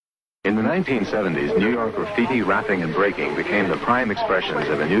In the 1970s, New York graffiti, rapping, and breaking became the prime expressions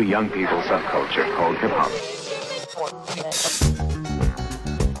of a new young people subculture called hip-hop.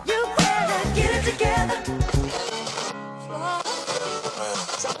 You better get it together.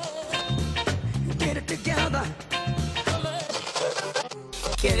 Get it together.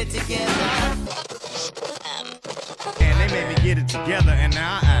 Get it together. And they made me get it together, and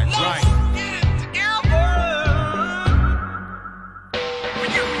now I act right.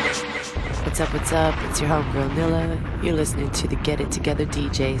 What's up? It's your homegirl Nilla. You're listening to the Get It Together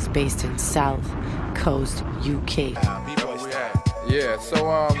DJs based in South Coast, UK. Yeah, so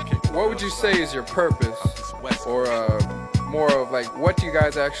what would you say is your purpose, or more of like what do you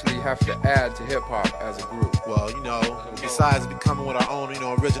guys actually have to add to hip-hop as a group? Well, besides becoming with our own,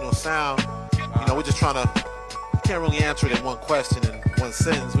 original sound, we're just trying to, can't really answer it in one question in one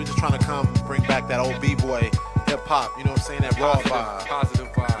sentence. We're just trying to bring back that old b-boy hip-hop, you know what I'm saying, that raw vibe. Positive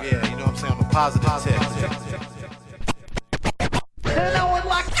vibe. Yeah, you know what I'm saying, on the positive tip. And I would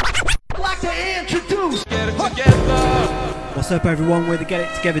like to introduce. Get it together. What's up, everyone? We're the Get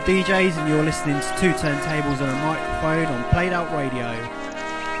It Together DJs, and you're listening to two turntables and a microphone on Played Out Radio.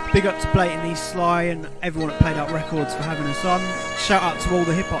 Big up to Blatantly Sly and everyone at Played Out Records for having us on. Shout out to all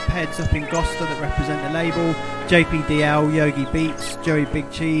the hip hop heads up in Gloucester that represent the label: JPDL, Yogi Beats, Joey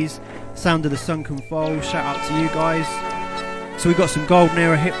Big Cheese, Sound of the Sunken Foal. Shout out to you guys. So we've got some golden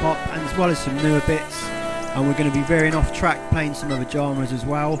era hip hop and as well as some newer bits, and we're going to be veering off track, playing some other genres as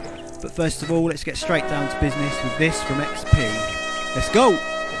well. But first of all, let's get straight down to business with this from XP. Let's go!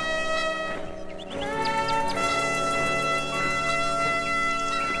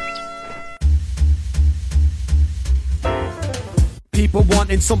 People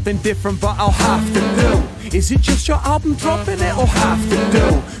wanting something different, but I'll have to do. Is it just your album dropping it, or have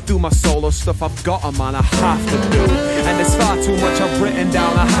to do my solo stuff? I've got 'em, man, I have to do. And there's far too much I've written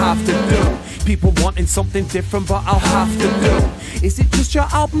down, I have to do. People wanting something different, but I'll have to do. Is it just your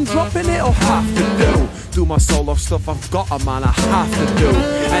album dropping it, or have to do my solo stuff? I've got 'em, man, I have to do.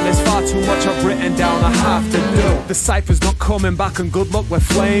 And there's far too much I've written down, I have to do. The cypher's not coming back, and good luck with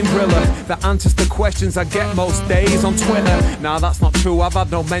Flame Griller. The answers to questions I get most days on Twitter. Nah, that's not true, I've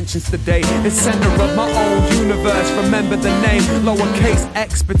had no mentions today. The center of my own universe, remember the name, lowercase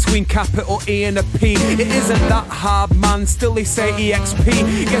x between capital E and a P. It isn't that hard, man, still they say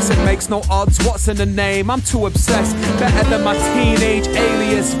EXP. Guess it makes no odds, what's in the name? I'm too obsessed, better than my teenage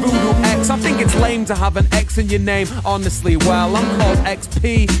alias Voodoo X. I think it's lame to have an X in your name, honestly, well, I'm called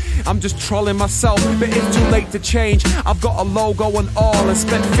XP. I'm just trolling myself, but it's too late to change. I've got a logo and all, and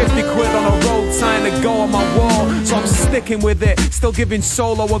spent 50 quid on a road sign to go on my wall. So I'm sticking with it, still giving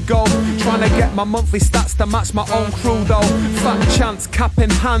solo a go. Trying to get my monthly stats to match my own crew though. Fat chance, cap in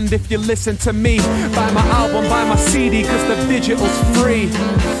hand if you listen to me. Buy my album, buy my CD, cause the digital's free.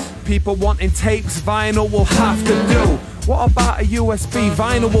 People wanting tapes, vinyl will have to do. What about a USB?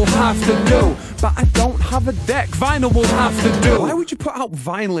 Vinyl will have to do. But I don't have a deck, vinyl will have to do. Why would you put out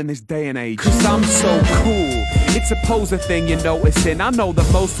vinyl in this day and age? Cause I'm so cool. It's a poser thing you're noticing. I know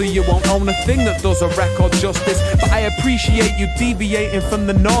that most of you won't own a thing that does a record justice, but I appreciate you deviating from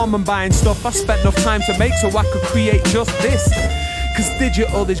the norm and buying stuff I spent enough time to make so I could create just this. Cause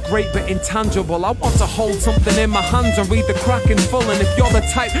digital is great but intangible. I want to hold something in my hands and read the crack in full. And if you're the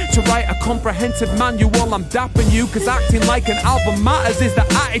type to write a comprehensive manual, I'm dapping you, cause acting like an album matters is the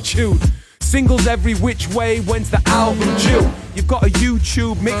attitude. Singles every which way, when's the album due? You've got a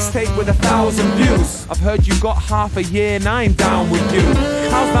YouTube mixtape with 1,000 views. I've heard you got half a year and I'm down with you.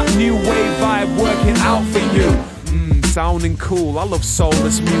 How's that new wave vibe working out for you? Sounding cool, I love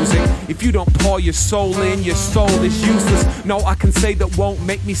soulless music. If you don't pour your soul in, your soul is useless. No, I can say that won't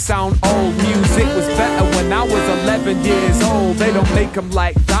make me sound old. Music was better when I was 11 years old. They don't make them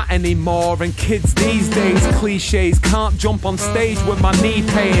like that anymore. And kids these days, cliches, can't jump on stage with my knee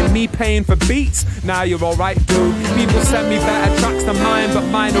paying. Me paying for beats? Nah, you're alright, dude. People send me better tracks than mine, but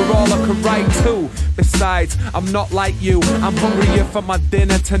mine are all I could write too. Besides, I'm not like you. I'm hungrier for my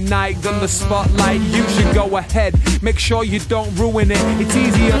dinner tonight than the spotlight. You should go ahead, make sure you don't ruin it. It's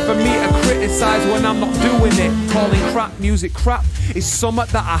easier for me to criticize when I'm not doing it. Calling crap music crap is something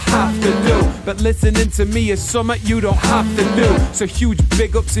that I have to do, but listening to me is something you don't have to do. So huge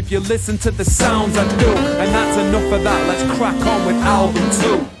big ups if you listen to the sounds I do. And that's enough of that, let's crack on with album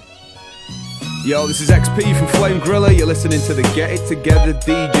 2. Yo, this is XP from Flame Griller. You're listening to the Get It Together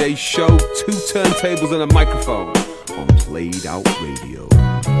DJ show. 2 turntables and a microphone on Played Out Radio.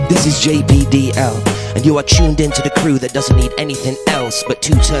 This is JPDL, and you are tuned into the crew that doesn't need anything else but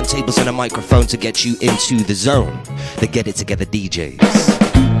 2 turntables and a microphone to get you into the zone. The Get It Together DJs.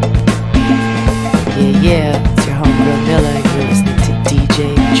 Yeah, it's your homegirl Nilla, and you're listening to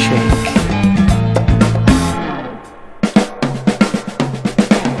DJ Trey.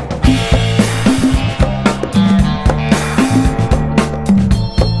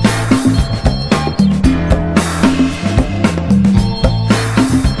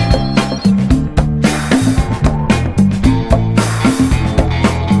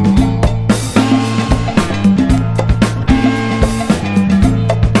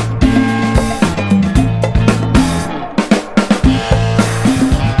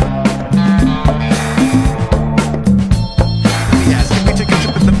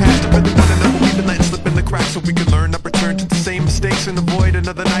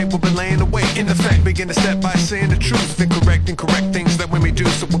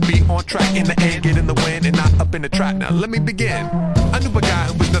 so we'll be on track in the end, get in the wind and not up in the trap. Now let me begin. I knew a guy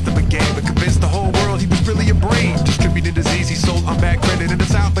who was nothing but game, but convinced the whole world he was really a brain. Distributing disease, he sold on bad credit in the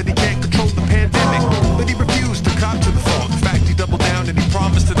South, but he can't control the pandemic. But he refused to cop to the fault. In fact, he doubled down and he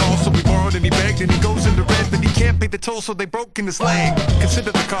promised it all, so we borrowed and he begged and he goes into red, but he can't pay the toll, so they broke in his leg.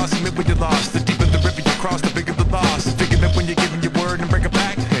 Consider the cost, admit when you lost. The deeper the river you cross, the bigger the loss. Figure that when you're giving your word and break it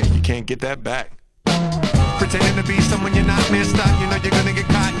back, hey, you can't get that back. Pretending to be someone you're not, man, stop. You know you're gonna get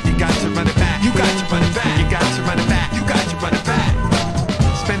caught. You got to run it back. You got to run it back. You got to run it back. You got to run it back.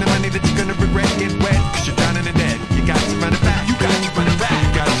 Spend the money that you're gonna regret, get wet, cause you're drowning in debt. You got to run it back. You got to run it back. You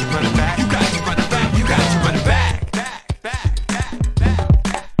got to run it back. You got to run it back. You got to run it back.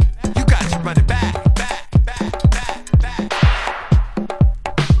 You got to run it back.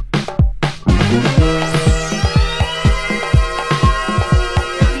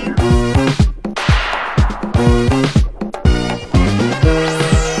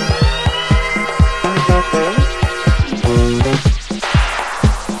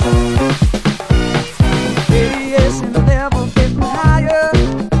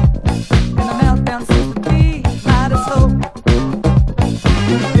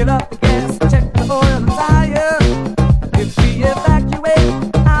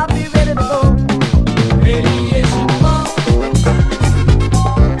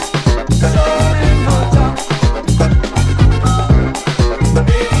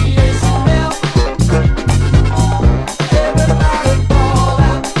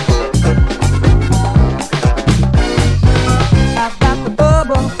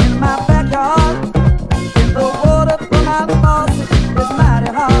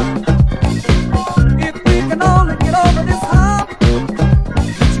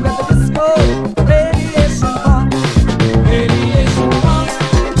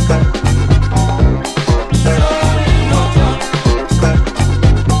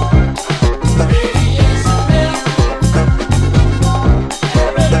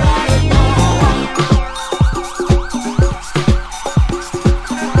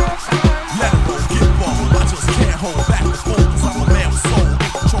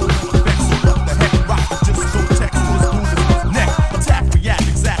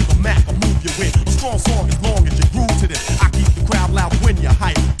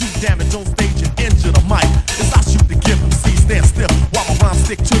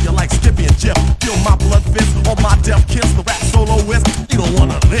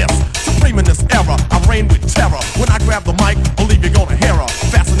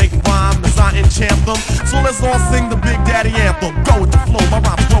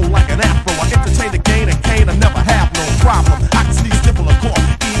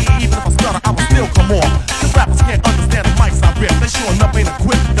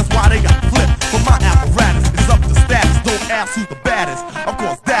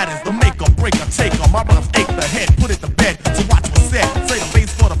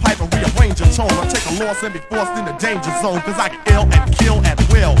 And be forced in the danger zone, cause I can ill and kill at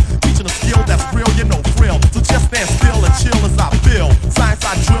will. Teaching a skill that's real, you know frill. So just stand still and chill as I feel. Science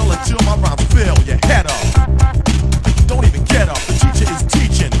I drill until my rhymes fill your head up. Don't even get up, the teacher is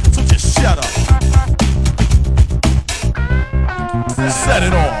teaching, so just shut up. Set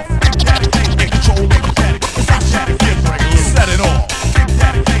it off. Control the static, cause I shot it, get regular. Set it off.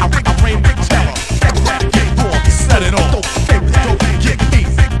 I reign with terror. Get raw, set it off. Don't get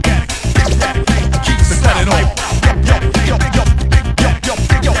easy. Set it off.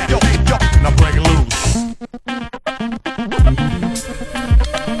 Yo. Now break it loose.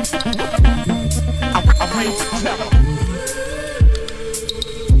 I reign with terror.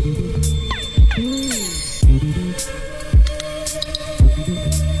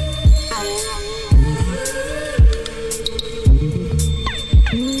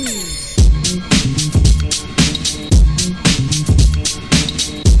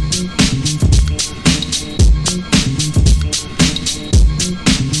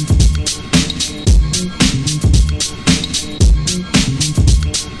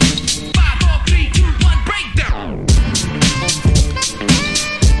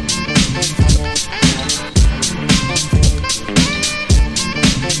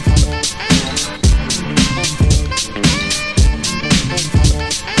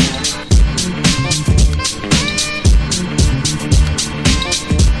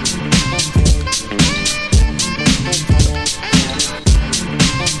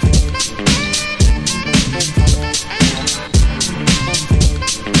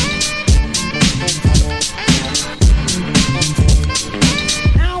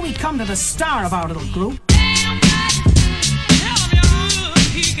 The star of our little group.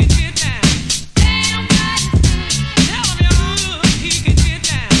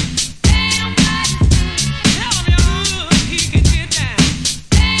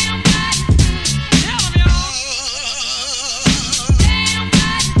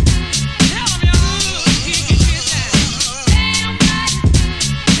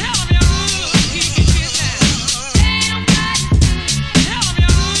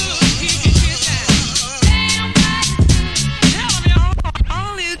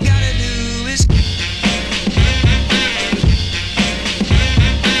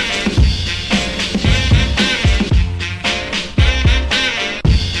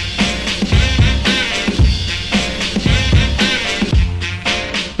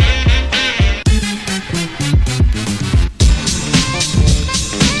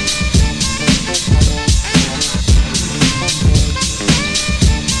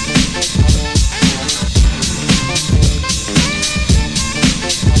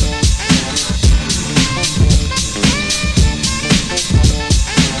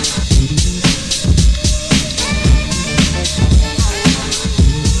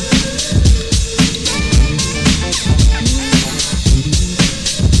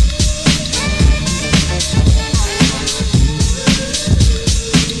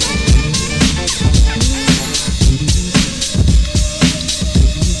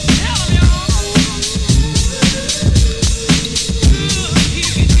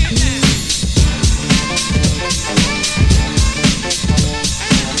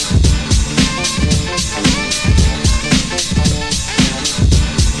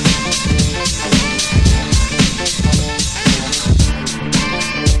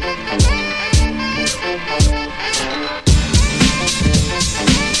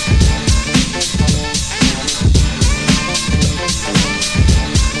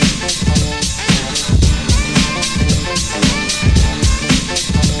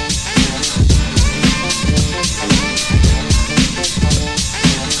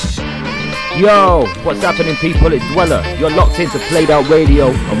 Yo, what's happening, people? It's Dweller. You're locked into Played Out Radio,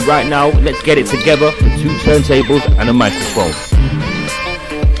 and right now, let's get it together with 2 turntables and a microphone.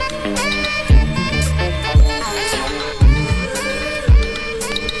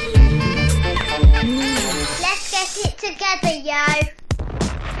 Let's get it together, yo.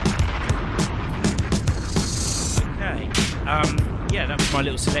 Okay, yeah, that was my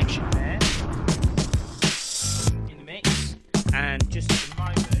little selection there in the mix, and just at the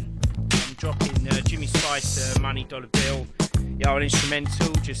moment I'm dropping Jimmy Spice, Money Dollar Bill, yeah, an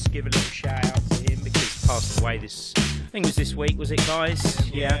instrumental. Just give a little shout out to him because he passed away this, I think it was this week, was it, guys?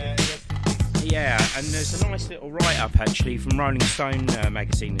 Yeah, and there's a nice little write-up actually from Rolling Stone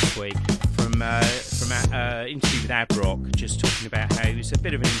magazine this week from interview with Ad Rock, just talking about how he was a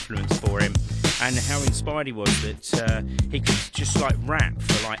bit of an influence for him and how inspired he was that he could just like rap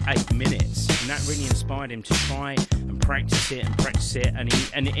for like 8 minutes, and that really inspired him to try and practice it,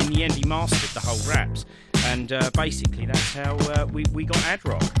 and in the end he mastered the whole raps, and basically that's how we got Ad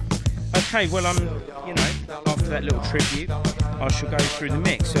Rock. Okay, well, you know, after that little tribute, I shall go through the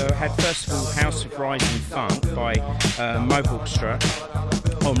mix. So I had first of all House of Rising Funk by Moborgstra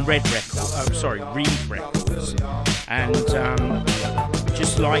on Reed Records, and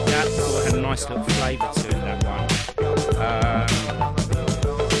just like that, thought it had a nice little flavour to it, that one.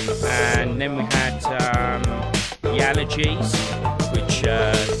 And then we had The Allergies, which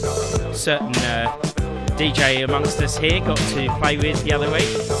certain DJ amongst us here got to play with the other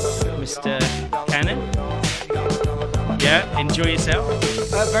week, Mr. Cannon. Yeah, enjoy yourself.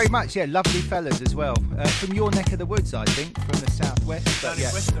 Very much, yeah. Lovely fellas as well. From your neck of the woods, I think, from the southwest. But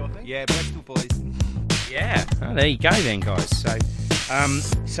yeah. Bristol, I think. Yeah, Bristol boys. Yeah, oh, there you go then, guys.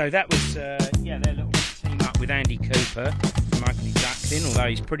 So that was their little team up with Andy Cooper from Ugly Duckling, although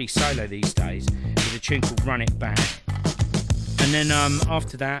he's pretty solo these days, with a tune called Run It Back. And then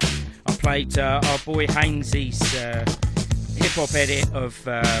after that, I played our boy Hainesy's hip-hop edit of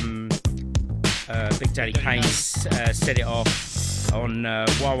Big Daddy Kane's Set It Off on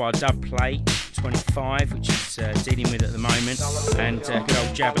Wawa Dub Play 25, which is dealing with at the moment, and good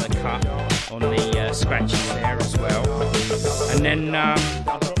old jab at the cut on the scratches there as well. And then I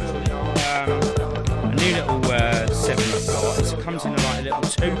dropped a new little 7 I've got. It comes in like a little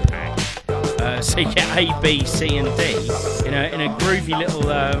 2-pack. So you get A, B, C and D in a groovy little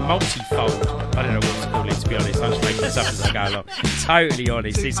multi-fold. I don't know what to call it, to be honest. I'm just making this up as I go along. Totally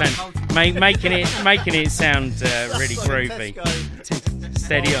honest. It's making it sound really groovy.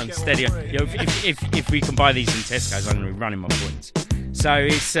 Steady on. You know, if we can buy these in Tesco's, I'm going to be running my points. So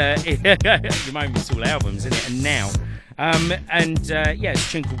it's at the moment it's all albums, isn't it? And now, it's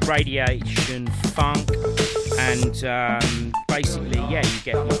a tune called Radiation Funk, and basically, yeah, you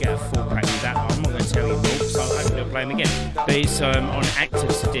get a 4-pack with that. I'm not going to tell you more, so I'm hoping they'll play them again. But it's on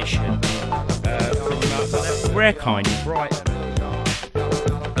Actives Edition from the rare kind in Brighton,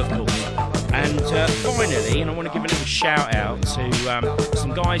 of course. And finally, and I want to give a little shout out to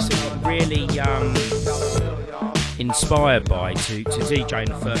some guys that were really inspired by to DJ in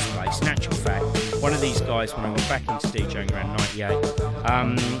the first place. In actual fact, one of these guys, when I went back into DJing around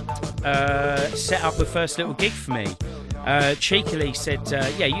 98, set up the first little gig for me. Cheekily said,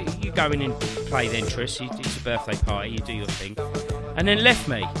 you go in and play then, Tris, it's a birthday party, you do your thing, and then left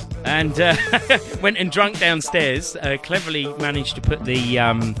me and went and drunk downstairs, cleverly managed to put the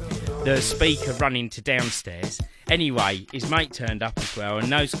speaker running to downstairs. Anyway, his mate turned up as well,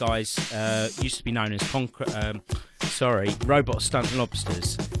 and those guys used to be known as Robot Stunt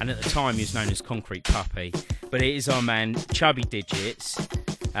Lobsters, and at the time he was known as Concrete Puppy. But it is our man Chubby Digits.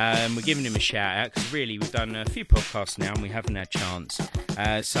 We're giving him a shout out because really we've done a few podcasts now and we haven't had a chance.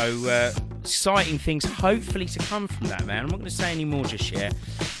 So exciting things hopefully to come from that, man. I'm not going to say any more just yet.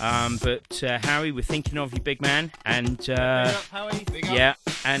 But Howie, we're thinking of you, big man, and big up, Howie. Big up.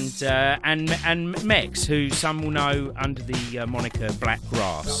 And Mex, who some will know under the moniker Black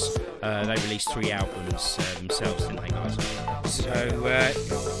Grass. They released 3 albums themselves, didn't they, guys? So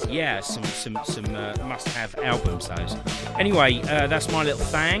some must-have albums, those. Anyway, that's my little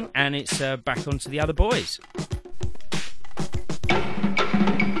thing, and it's back onto the other boys.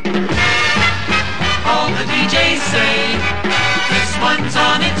 All the DJs say this one's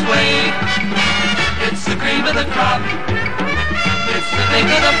on its way. It's the cream of the crop. It's the thing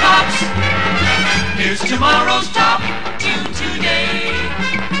of the pops. Here's tomorrow's top tune today.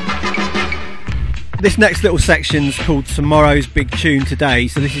 This next little section's called Tomorrow's Big Tune Today.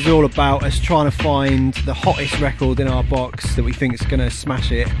 So this is all about us trying to find the hottest record in our box that we think is going to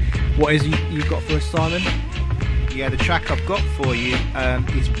smash it. What is you got for us, Simon? Yeah, the track I've got for you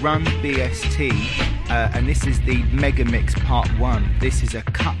is Run BST, and this is the Mega Mix Part 1. This is a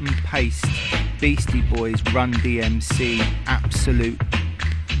cut and paste Beastie Boys Run DMC absolute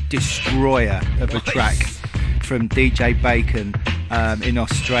destroyer of a track from DJ Bacon in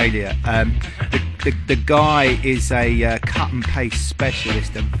Australia. The guy is a cut and paste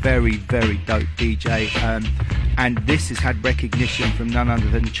specialist, a very, very dope DJ, and this has had recognition from none other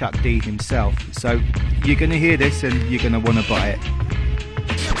than Chuck D himself. So you're going to hear this and you're going to want to buy it.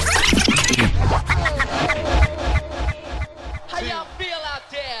 How y'all feel out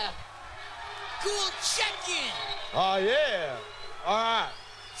there? Cool check-in. Oh, yeah. All right.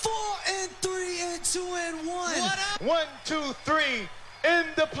 4 and 3 and 2 and 1. What up? 1, 2, 3. In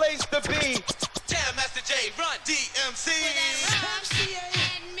the place to be. Jam Master J, Run DMC.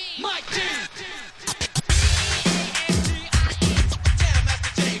 and me. Mike D. Jam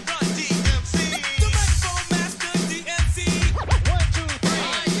Master J, Run DMC. The microphone master DMC. 1, 2, 3.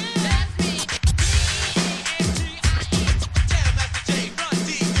 That's me. Jam Master J, Run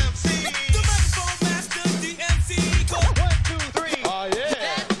DMC. The microphone master DMC. Go 1, 2, 3. Oh, yeah.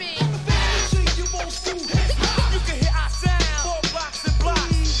 That's me. You won't do hip hop. You can hear our sound. 4 blocks and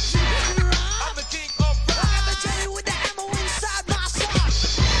blocks. I'm the king of rock. I got the J with the ammo inside my sock.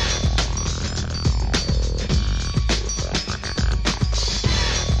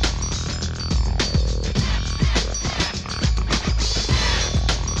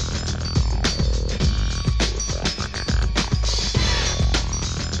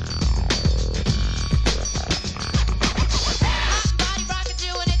 Body rocket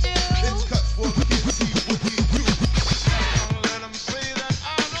doing it It's too. cut for the DMC. What do you do? Don't let 'em say that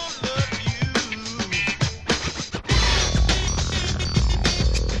I don't love you.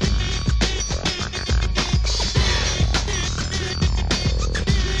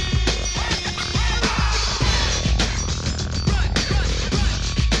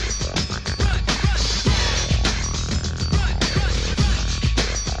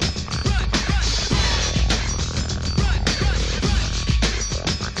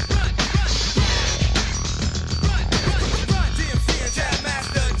 Run DMC and Jam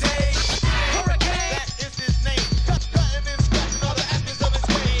Master J. Hurricane. That is his name. Cutting and scratching all the actors of his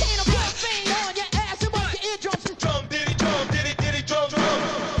game. Ain't a black thing on your ass and bust your eardrums. Drum, diddy, drum, drum.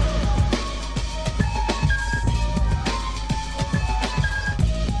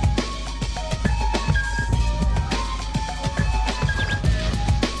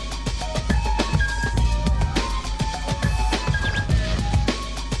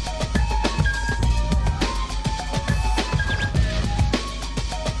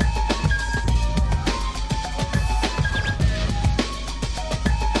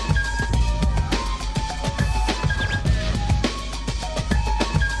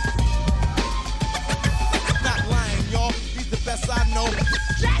 Not lying, y'all. He's the best I know.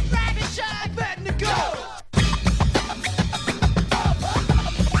 Jack Rabbit Shack, letting it go.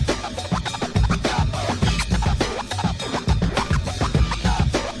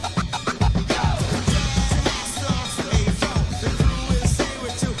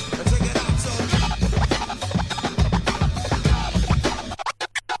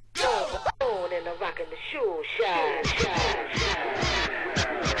 On and a rockin' the shoe shine.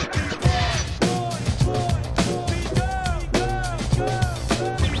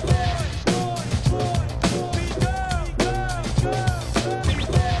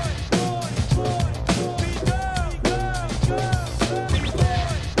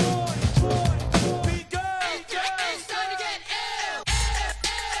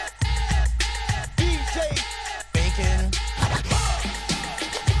 DJ Bacon.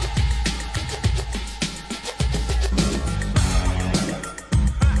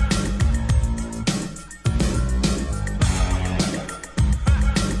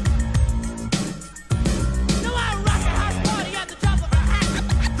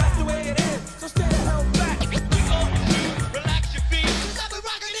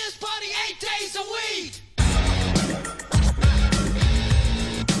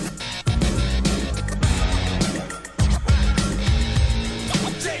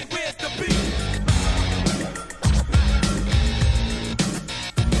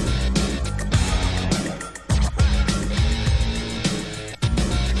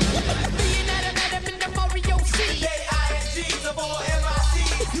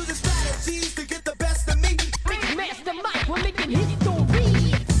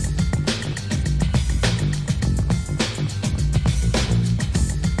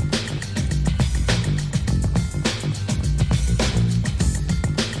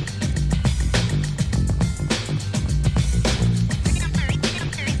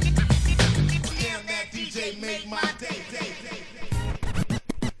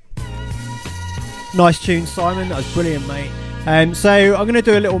 Nice tune, Simon. That was brilliant, mate. So I'm going to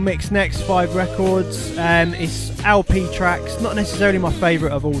do a little mix next, 5 records. It's LP tracks, not necessarily my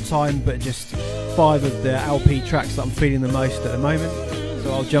favourite of all time, but just 5 of the LP tracks that I'm feeling the most at the moment.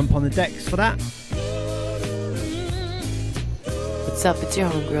 So I'll jump on the decks for that. What's up? It's your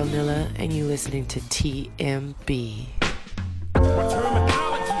homegirl Nilla, and you listening to TMB.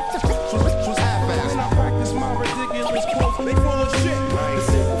 They full of shit. The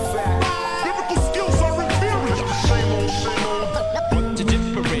simple fact. Biblical skills are inferior. The same old. To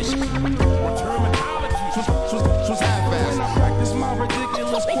gibberish. My terminology was half-assed. When I practice my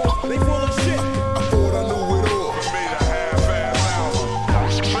ridiculous quote, they full of shit. I thought I knew it all. Made a half-ass album.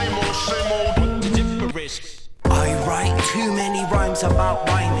 Same old. To gibberish. I write too many rhymes about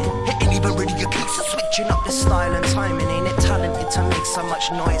rhyming. It ain't even really a case of switching up the style and timing. Ain't it talented to make so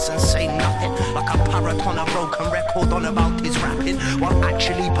much noise and say nothing? Like a parrot on a broken record on about his rapping, while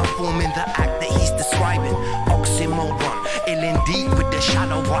actually performing the act that he's describing. Oxymoron, ill indeed with the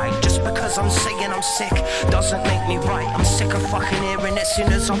shallow right. Just because I'm saying I'm sick doesn't make me right. I'm sick of fucking hearing it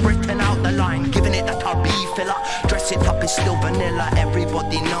soon as I'm ripping out the line, giving it that RB filler. Dress it up, it's still vanilla.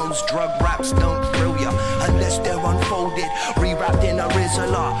 Everybody knows drug raps don't thrill ya unless they're unfolded, rewrapped in a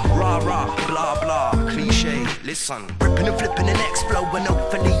Rizzola. Rah rah, blah blah, cliche. Listen, ripping and flipping and exploding.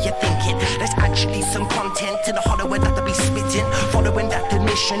 Hopefully you're thinking there's actually some content in the hollow that to be spitting. Following that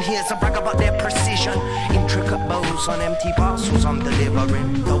admission, here's a brag about their precision. Intricate bows on empty parcels I'm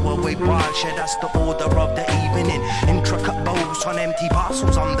delivering. Throw away bars, yeah, that's the order of the evening. Intricate bows on empty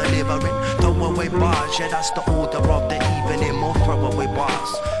parcels I'm delivering. Throw away bars, yeah, that's the order of the evening. More throwaway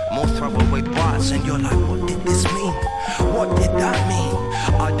bars, more throwaway bars. And you're like, what did this mean? What did that mean?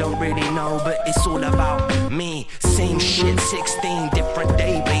 I don't really know, but it's all about me. Same shit, 16, different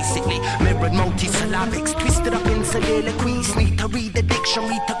day basically. Mirrored multisyllabics, twisted up in soliloquies. Need to read the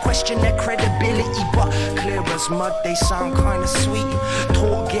dictionary to question their credibility, but clear as mud, they sound kinda sweet.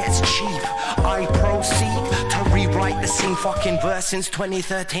 Talk gets cheap, I proceed to rewrite the same fucking verse since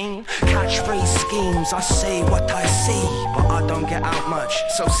 2013. Catchphrase schemes, I say what I see, but I don't get out much,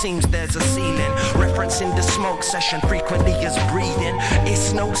 so seems there's a ceiling. Referencing the smoke session frequently as breathing.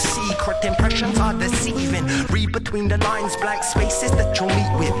 It's no secret, impressions are deceiving. Read between the lines, blank spaces that you'll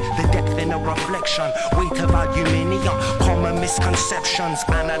meet with. The depth in a reflection, weight of aluminium, common misconceptions.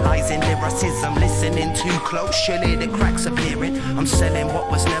 Analyzing lyricism, listening too close, surely the cracks appearing. I'm selling what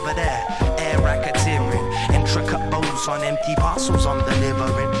was never there, air racketeering. Intricate bows on empty parcels I'm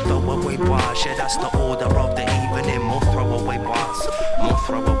delivering. Throwaway bars, yeah, that's the order of the evening. More throwaway bars, more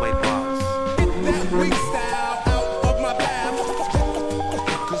throwaway bars. Get that weak style out of my path.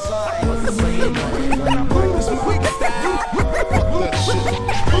 Cause I ain't saying nothing when I practice my weak style. Fuck that shit.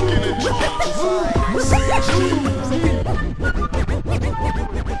 Speaking in tongues. Cause I ain't saying shit.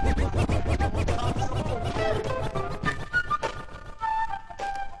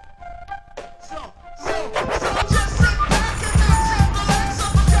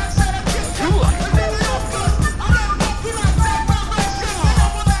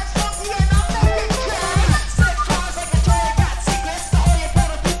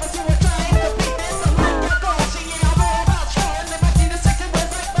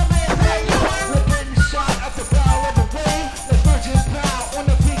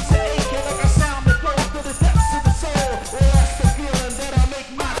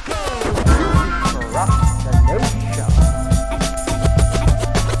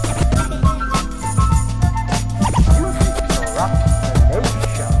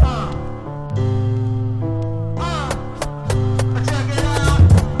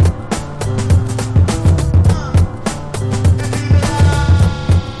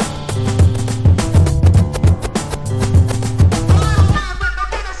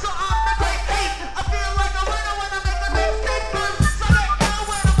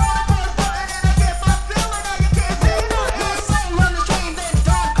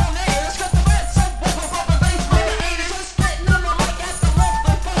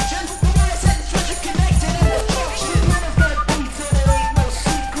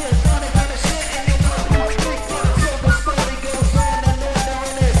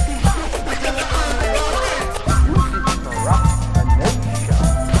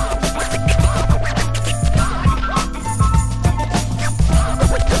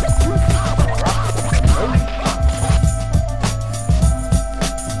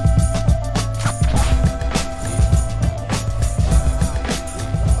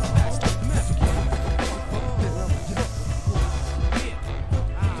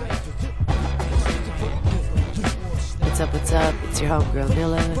 up, what's up? It's your homegirl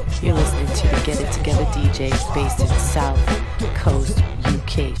Nilla. You're listening to the Get It Together DJs based in South Coast,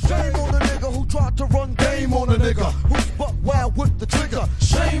 UK. Shame on the nigga who tried to run game on a nigga who's buck wild with the trigger.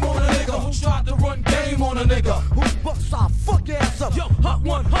 Shame on a nigga who tried to run game on a nigga who's buck side fuck your ass up. Yo, hot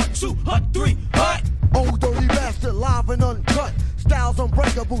 1, hot 2, hot 3, hot. Old dirty bastard, live and uncut. Styles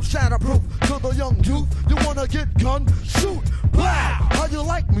unbreakable, shatterproof. To the young youth, you wanna get gun? Shoot, wow. How you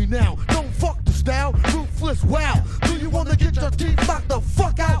like me now? Don't fuck the style, ruthless, wow. Do you wanna get your teeth knocked the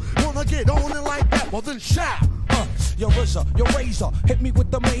fuck out? Wanna get on it like that? Well then shout. Your RZA, your razor, hit me with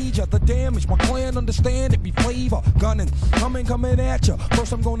the major. The damage, my clan understand it be flavor. Gunning, coming at ya.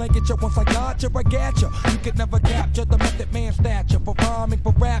 First I'm gonna get ya, once I got ya, I got ya. You could never capture the method man stature. For rhyming,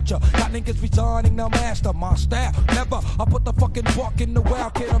 for rapture. Got niggas resigning, now master my style. Never, I put the fucking buck in the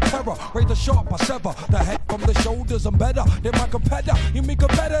wild kid on terror. Razor sharp, I sever the head from the shoulders. I'm better than my competitor. You mean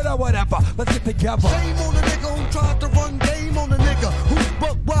competitor, whatever. Let's get together. Shame on the nigga who tried to run game on the nigga who's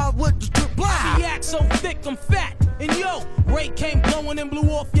buck wild with the strip blind. He act so thick, I'm fat. And yo, Ray came blowing and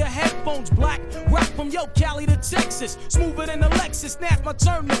blew off your headphones black. Rock from yo, Cali to Texas. Smoother than a Lexus, now's my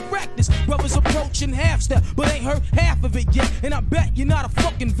turn to wreck this. Brothers approaching half step, but ain't heard half of it yet. And I bet you're not a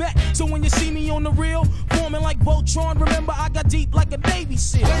fucking vet. So when you see me on the real, forming like Voltron, remember I got deep like a Navy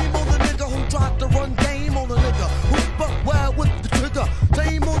SEAL. Shame on the nigga who tried to run game on the nigga who's buck wild with the trigger.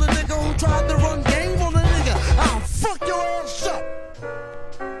 Shame on the nigga who tried to run game on the nigga. I'll fuck your ass up.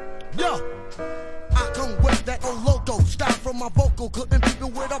 Yo. I come with that old loco style from my vocal. Couldn't beat me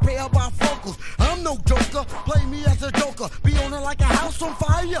with a pair of bifocals. I'm no joker, play me as a joker. Be on it like a house on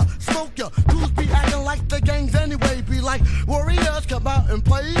fire. Smoke ya, dudes be acting like the gangs anyway. Be like warriors, come out and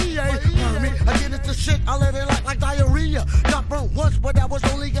play. Me, I get into shit, I let it like diarrhea. Got burnt once, but that was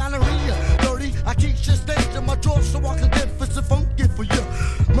only gonorrhea. Dirty, I keep shit stains in my drawer so I can get fist and funky for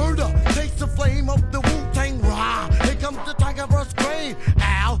you. Murder, takes the flame of the Wu-Tang Rah. Here comes the tiger verse grain.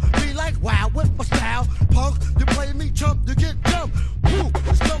 Ow, be like wow with my style. Punk, you play me chump, you get dumb. Woo,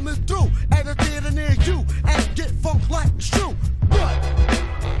 it's coming through at a theater near you. And get funk like a shoe. What?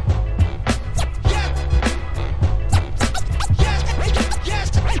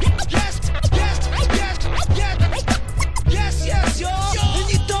 Yes, y'all.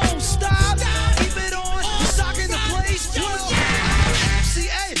 And you don't stop. Keep it on. You're stocking the place. See,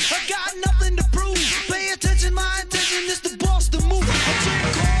 hey, I got nothing to prove. Pay attention, my intention is to boss the move. I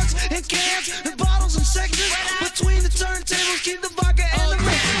drink cards and cans and bottles and sections. Between the turntables, keep the vodka and the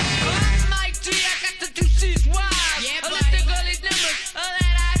mix. I'm Mike G, I got the two C's wild. Yeah, but the gully numbers,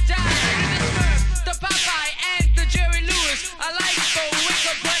 that I die. The Smurf, the Popeye, and the Jerry Lewis. I like the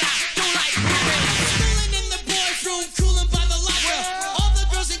wicker, but I do like women. Cooling in the boys' room, cooling by the locker. All the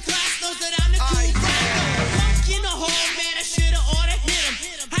girls in class knows that I'm the cool rocker. Walk in the hall, man, I shoulda oughta hit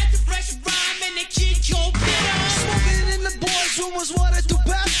him. Had the fresh rhyme and the kid go bitter. Smoking in the boys' room was what I do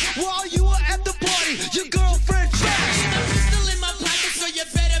best. While you were at the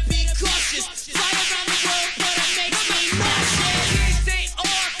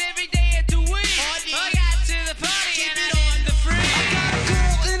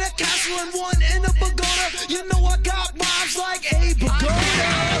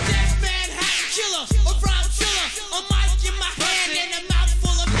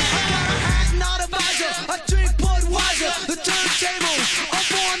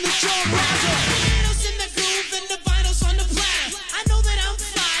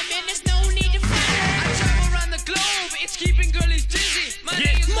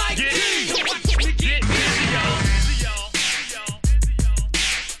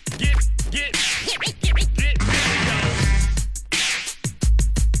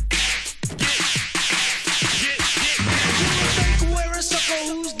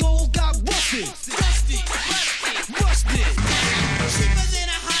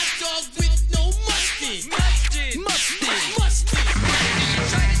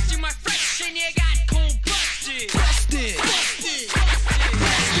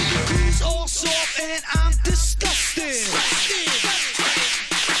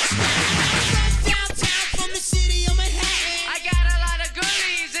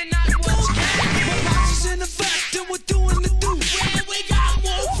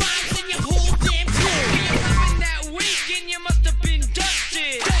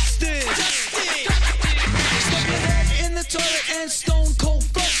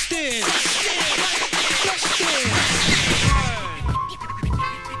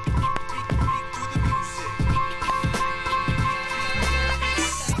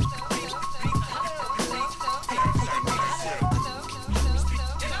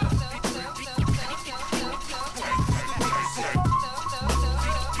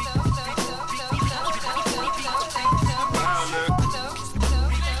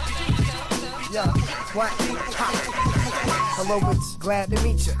What? Hello, it's glad to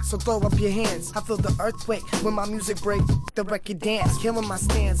meet you. So throw up your hands. I feel the earthquake when my music break. The record dance, killing my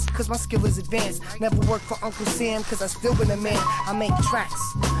stance, cause my skill is advanced. Never worked for Uncle Sam, cause I still been a man. I make tracks,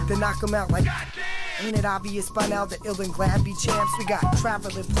 then knock them out like. Ain't it obvious by now that ill and glad be champs? We got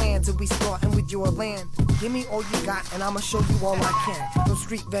traveling plans and we starting with your land. Give me all you got and I'ma show you all I can. From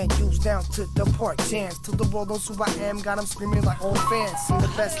street venues down to the park jams. Till the world knows who I am, got them screaming like old fans. Seen the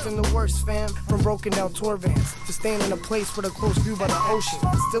best and the worst, fam. From broken down tour vans to staying in a place with a close view by the ocean.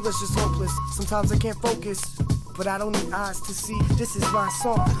 Still it's just hopeless, sometimes I can't focus. But I don't need eyes to see, this is my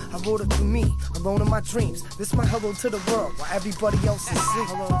song. I wrote it for me, alone in my dreams. This my hello to the world, while everybody else is asleep.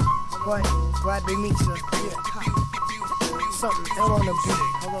 Hello, what? Glad to meet you. Yeah. Something ill on the beat.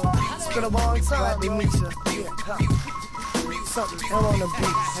 Hello, it's been a long time. Glad to meet you. Yeah. Something ill on the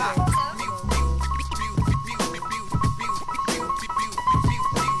beat. Hello.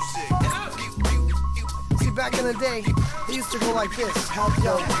 Back in the day, it used to go like this.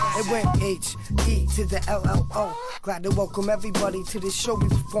 Yo, it went H-E to the L-L-O. Glad to welcome everybody to this show we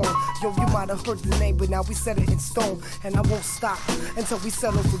perform. Yo, you might have heard the name, but now we set it in stone. And I won't stop until we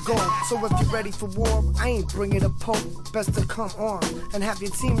settle for gold. So if you're ready for war, I ain't bringing a pope. Best to come on and have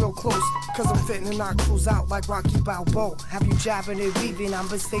your team real close. Cause I'm fitting to knock crews out like Rocky Balboa. Have you jabbing and weaving, I'm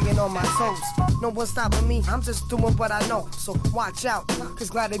been staying on my toes. No one's stopping me, I'm just doing what I know. So watch out, cause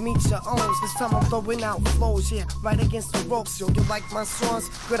glad to meet your owns. This time I'm throwing out flows, yeah, right against the ropes. Yo, you like my songs?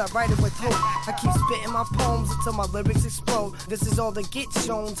 Good, I write it with hope. I keep spitting my poems until my lyrics explode. This is all that gets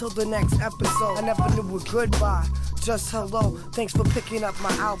shown till the next episode. I never knew a goodbye, just hello. Thanks for picking up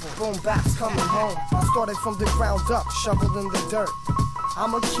my album. Boom bap's coming home. I started from the ground up, shoveling the dirt.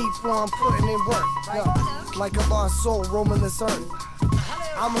 I'ma keep on putting in work, yo, like a lost soul roaming this earth.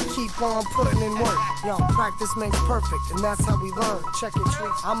 I'ma keep on putting in work, yo, practice makes perfect, and that's how we learn. Check it, tree.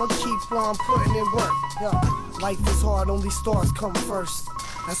 I'ma keep on putting in work, yo. Life is hard, only stars come first.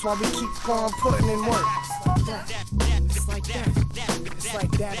 That's why we keep on putting in work. It's like that. It's like that. It's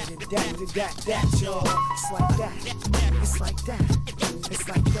like that, y'all. It's like that. It's like that. It's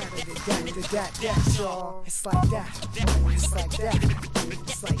like that, y'all. It's like that. It's like that.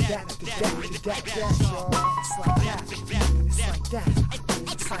 It's like that, y'all. It's like that. It's like that.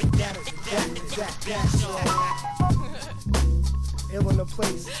 It's like that, y'all. Ill in the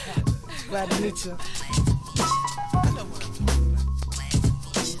place. Glad to meet you.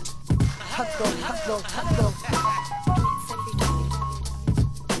 Hot dog.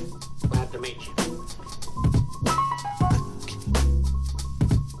 Glad to meet you.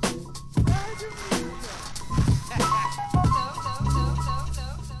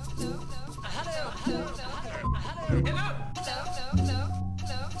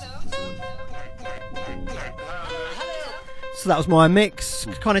 So that was my mix,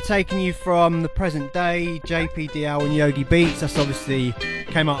 kind of taking you from the present day, JPDL and Yogi Beats. That's obviously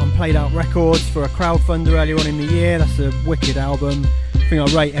came out on Played Out Records for a crowdfunder earlier on in the year. That's a wicked album. I think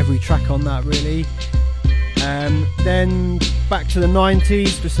I rate every track on that, really. Then back to the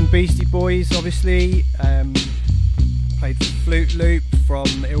 90s with some Beastie Boys, obviously. Played Flute Loop from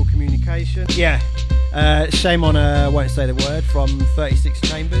Ill Communication. Yeah, Shame on Won't Say the Word from 36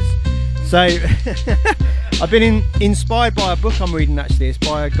 Chambers. So I've been inspired by a book I'm reading, actually. It's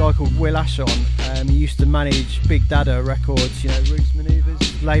by a guy called Will Ashon. He used to manage Big Dada Records, you know, Roots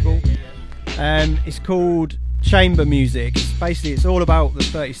Maneuvers label. It's called Chamber Music. It's all about the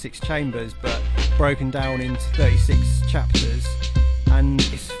 36 chambers, but broken down into 36 chapters. And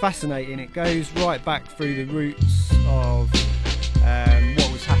it's fascinating. It goes right back through the roots of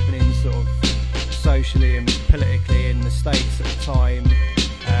what was happening sort of socially and politically in the States at the time.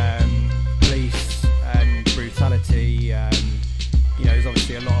 Police and brutality, you know, there's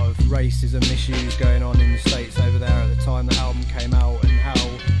obviously a lot of racism issues going on in the States over there at the time the album came out, and how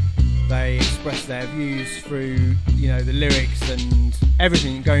they express their views through, you know, the lyrics and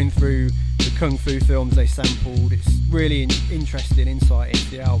everything, going through the kung fu films they sampled. It's really interesting insight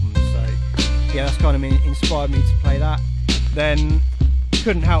into the album. So yeah, that's kind of inspired me to play that. Then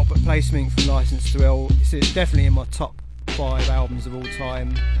couldn't help but play something from License to Ill. It's definitely in my top 5 albums of all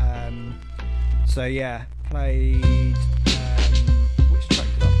time. So yeah, played which track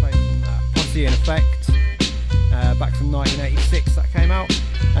did I play from that? Posse in Effect, back from 1986 that came out.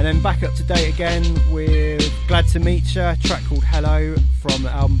 And then back up to date again with Glad to Meet Ya, a track called Hello from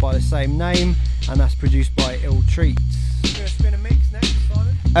the album by the same name, and that's produced by Ill Treats. You gonna spin a mix next,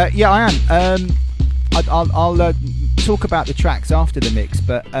 Simon? Yeah, I am. I'll talk about the tracks after the mix,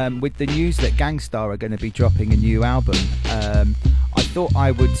 but with the news that Gangstar are going to be dropping a new album, I thought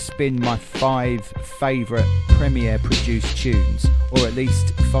I would spin my 5 favourite Premiere produced tunes, or at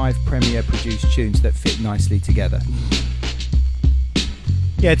least 5 Premiere produced tunes that fit nicely together.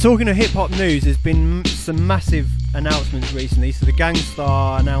 Yeah, talking of hip hop news, there's been some massive announcements recently. So the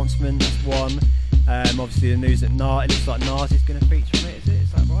Gangstar announcement, that's one. Obviously the news that it looks like Nas is going to feature on it,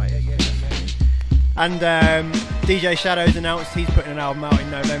 is that right? Yeah. And DJ Shadow's announced he's putting an album out in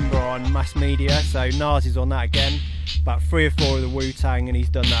November on Mass Media, so Nas is on that again. About 3 or 4 of the Wu-Tang, and he's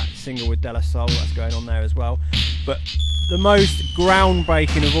done that single with De La Soul, that's going on there as well. But the most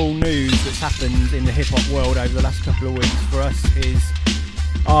groundbreaking of all news that's happened in the hip hop world over the last couple of weeks for us is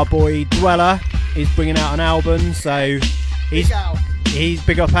our boy Dweller is bringing out an album. So he's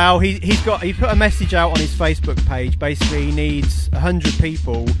big up Al. He put a message out on his Facebook page. Basically, he needs 100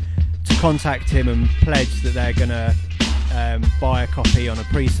 people to contact him and pledge that they're gonna buy a copy on a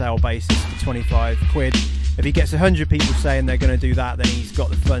pre-sale basis for 25 quid. If he gets 100 people saying they're going to do that, then he's got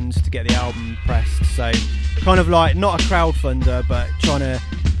the funds to get the album pressed. So kind of like not a crowdfunder, but trying to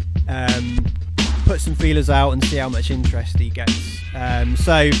put some feelers out and see how much interest he gets.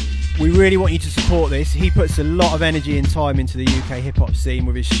 So we really want you to support this. He puts a lot of energy and time into the UK hip-hop scene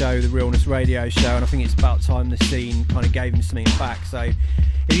with his show, The Realness Radio Show, and I think it's about time the scene kind of gave him something back. So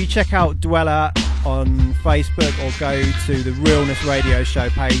if you check out Dweller on Facebook or go to the Realness Radio Show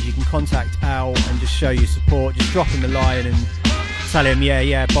page, you can contact Al and just show your support. Just drop him a line and tell him,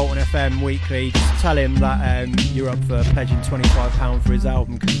 yeah, Bolton FM Weekly. Just tell him that you're up for pledging £25 for his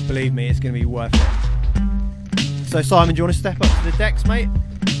album, because believe me, it's going to be worth it. So Simon, do you want to step up to the decks, mate?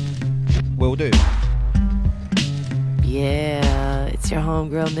 Will do. Yeah, it's your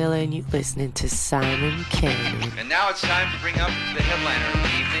homegirl Nilla, and you listening to Simon Cannon. And now it's time to bring up the headliner of the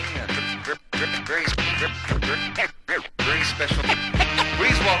evening. Very special.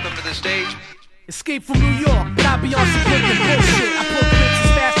 Please welcome to the stage. Escape from New York, but I be on some wicked bullshit. I put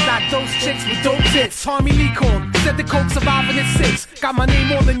bitches fast, not those chicks with dope tits. Tommy Lee Corn, said the coke surviving at 6. Got my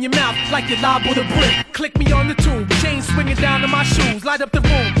name all in your mouth, like you liable with a brick. Click me on the tube, chain swinging down to my shoes. Light up the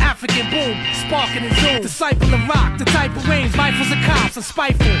room, African boom, sparking and zoom. Disciple of rock, the type of range, rifles and cops, and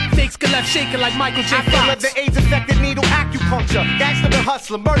spiteful. Fakes get left shaking like Michael J. Fox. I feel the AIDS-affected needle acupuncture. Gangster and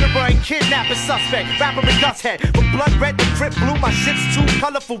hustler, murderer and kidnapper suspect. Rapper and dust head, from blood red to drip blue. My shit's too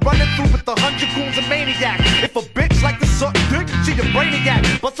colorful, running through with 100 goons and maniacs. If a bitch like to suck dick, she a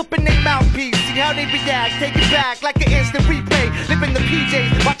brainiac. Bust up in they mouthpiece, see how they react. Take it back like an instant replay. Live in the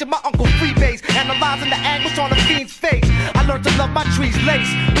PJs, watching my uncle freebase, analyzing the anguish on a fiend's face. I learned to love my trees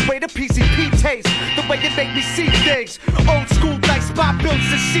lace, the way the PCP tastes, the way it make me see things. Old school like spot builds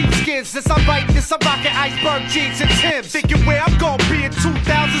and sheepskins. Since I write this, I'm rocking iceberg jeans and Timbs. Thinking where I'm gonna be in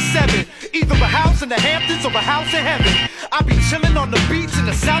 2007, either a house in the Hamptons or a house in heaven. I be chilling on the beach in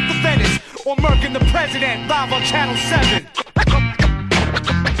the south of Venice, or murking the president live on Channel 7.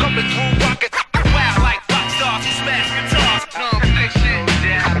 Coming through rocket, wow like rock stars who smash guitars.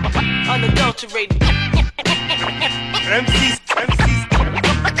 Unadulterated. MCs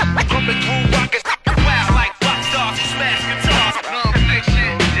coming through rocket, wow like rock stars who smash guitars.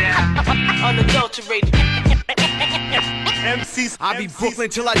 Unadulterated. MCs, I be Brooklyn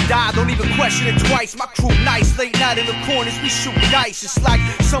till I die, don't even question it twice. My crew nice, late night in the corners, we shoot dice. It's like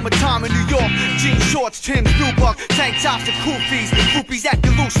summertime in New York, jeans, shorts, Tim's, nubuck, tank tops and koofies. Groupies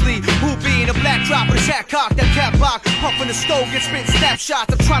acting loosely, who be in a black drop with a tat cock, that cat box, puffin' the stove, get spit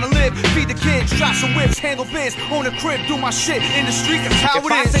snapshots. I'm trying to live, feed the kids, try some whips, handle biz, own a crib, do my shit in the street, that's how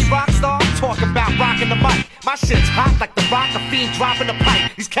it is. If I say rock star, I'm talking about rocking the mic. My shit's hot like the rock, a fiend dropping the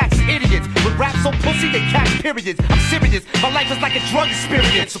pipe. These cats are idiots, with rap so pussy, they catch periods. I'm serious, my life is like a drug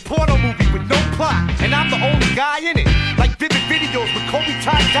experience. A porno movie with no plot, and I'm the only guy in it. Like vivid videos with Kobe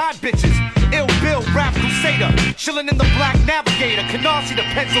tie-dye bitches. Ill Bill, rap crusader, chilling in the Black Navigator, Canarsie to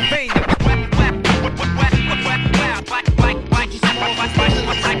Pennsylvania.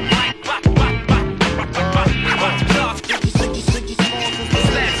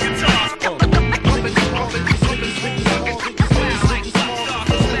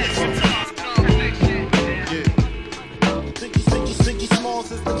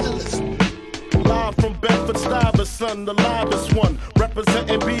 Son, the livest one,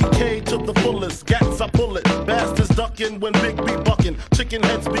 representing BK to the fullest. Gats I pull it, bastards ducking when Big B bucking. Chicken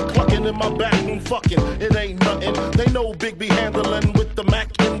heads be clucking in my back room fucking. It ain't nothing. They know Big B handling with the Mac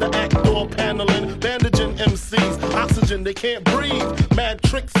in the act door paneling, bandaging MCs, oxygen they can't breathe. Mad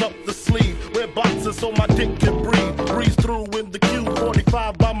tricks up the sleeve, wear boxes so my dick can breathe. Breeze through in the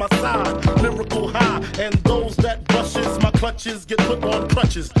Q45 by my side, lyrical high, and those that brushes my clutches get put on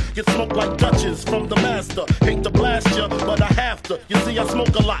crutches, get smoked like Dutches from the master. Hate to blast ya, but I have to. You see, I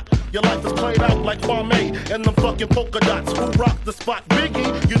smoke a lot. Your life is played out like Kwame and them fucking polka dots. Who rock the spot?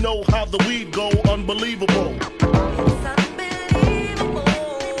 Biggie, you know how the weed go, unbelievable.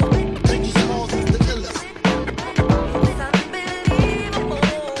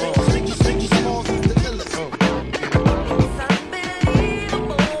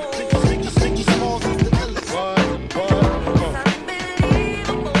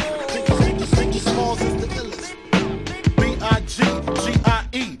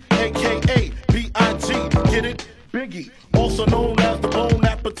 Biggie, also known as the Bon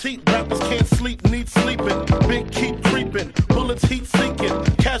Appetit. Rappers can't sleep, need sleeping. Big keep creeping, bullets heat seeking.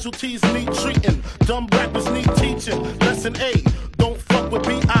 Casualties need treating, dumb rappers need teaching. Lesson A, don't fuck with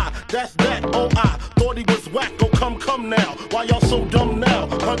B.I. That's that, O.I. Thought he was whack, oh come now. Why y'all so dumb now?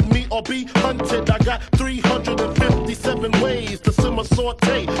 Hunt me or be hunted. I got 357 ways to simmer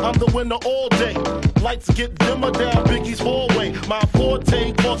saute. I'm the winner all day. Lights get dimmer down Biggie's hallway. My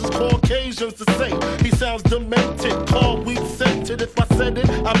forte causes Caucasians to say he sounds demented. Call weed scented. If I said it,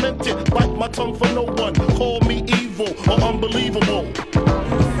 I meant it. Bite my tongue for no one. Call me evil or unbelievable. I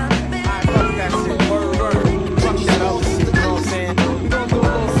fuck that shit. Word. Fuck that other shit. You know what I'm saying? We gon' do a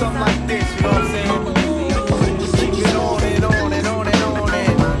little something like this. You know what I'm saying? Keep it on and on and on and on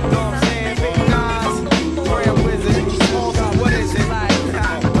and. You know what I'm saying? Big Nas, Grand Wizard. What is it like? You know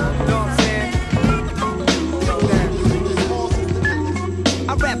what I'm saying?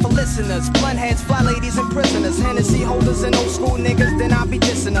 I rap for listeners, blunt heads, fly ladies, and prisoners. Hennessy holders and old school niggas, then I be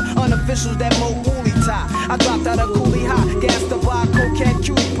dissing her. Unofficials that mo woolly tie. I dropped out of coolie high, gas the bar, cocaine,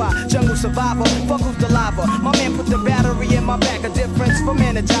 cutie pie. Jungle survivor, fuck who's the lava. My man put the battery in my back. A difference from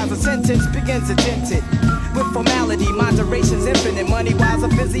energizer. Sentence begins indented with formality. Moderation's infinite. Money wise, a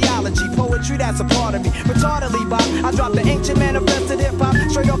physiology. Poetry, that's a part of me. Retardedly, Bob. I dropped the ancient manifested hip hop.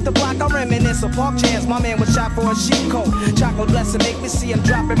 Straight off the block, I reminisce of park chance. My man was shot for a sheep coat. Chocolate blessing, make me see him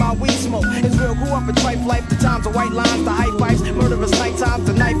dropping my weed smoke. It's real, grew up in trife life. The times of white lines, the high pipes, murderous night times,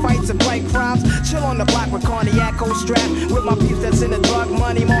 the night fights and bright crimes. Chill on the block with cognac, strap. With my peeps that's in the drug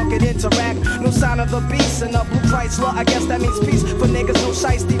money market interact. No sign of the beast and a blue Chrysler. I guess that means peace for niggas. No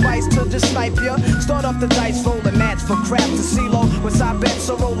shice device to just snipe ya. Start up the dice, roll a match for crap to CeeLo. With side bets,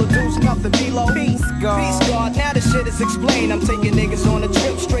 so roll the deuce, nothing below. Peace God. Now the shit is explained. I'm taking niggas on a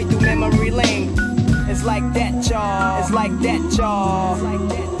trip straight through memory lane. It's like that, y'all. It's like that, y'all. It's like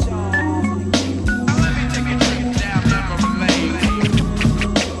that, y'all.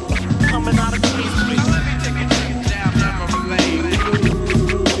 Coming out of Queens Street.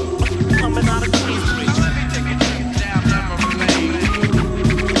 Coming out of Queens Street.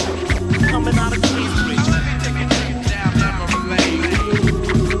 Coming out of Queens Street.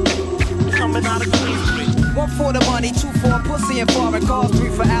 Coming out of Queens Street. 1 for the money, 2 for pussy and foreign cars, 3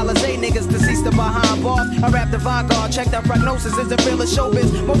 for Alizé niggas deceased or behind bars. I rap the vanguard, check that prognosis. Is the real as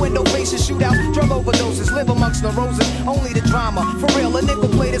showbiz? My window faces shootouts, drug overdoses, live amongst the roses. Only the drama, for real. A nickel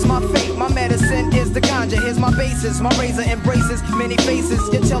plate is my fate. My medicine is the ganja. Here's my basis. My razor embraces many faces.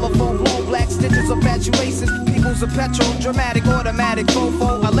 Your telephone blown, black stitches of fatuaces. People's a petrol, dramatic, automatic,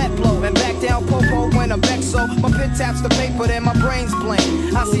 fofo. I let blow and back down popo when I'm vexed. So my pen taps the paper, then my brain's blank.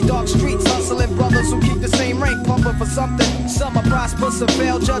 I see dark streets hustling brothers who keep the same rank, pumping for something. Some are prosperous, some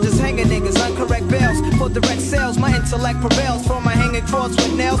fail. Judges hanging niggas, uncorrect bails. For direct sales, my intellect prevails. From my hanging cross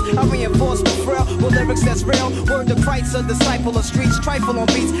with nails, I reinforce the frail with lyrics that's real. Word to Christ, a disciple of streets. Trifle on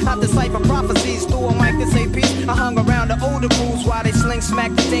beats, I decipher prophecies through a mic to say peace. I hung around the older crews while they sling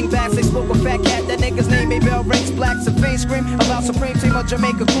smack the thing backs. They spoke a fat cat, that nigga's name ain't bell rings. Blacks and faint scream about Supreme Team of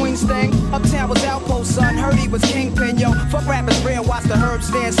Jamaica Queens thing. Uptown was outpost, son. Heard he was kingpin, yo. Fuck rappers real, watch the herbs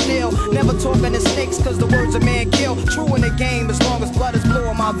stand still. Never talking to snakes, cause the words a man kill. True in the game, as long as blood is blue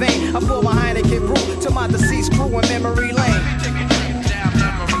in my vein. I pour my Heineken brew to my deceased crew in memory lane.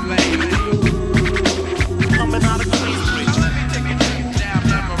 Coming out of Queens Street.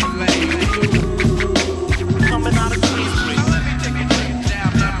 Coming out of Queens Street.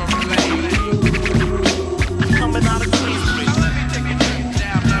 Coming out of Queens Street.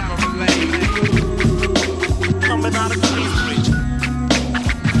 Coming out of Queens Street.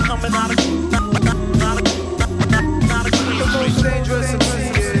 Coming out of the most dangerous of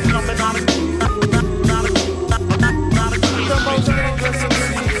cities. Coming out of the most dangerous of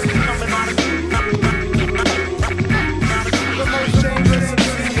cities. Coming out of the most dangerous of cities.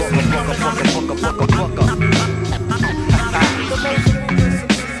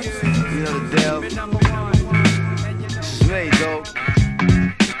 You know the deal. It's me, though.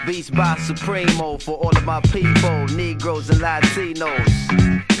 Beats by Supremo for all of my people, Negroes and Latinos,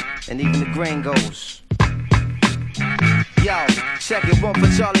 and even the gringos. Yo, check it, 1 for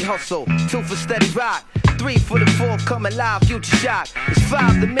Charlie Hustle, 2 for Steady Rock, 3 for the fourth, coming live, future shock. It's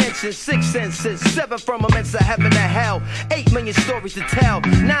 5 dimensions, 6 senses, 7 firmaments of heaven and hell, 8 million stories to tell,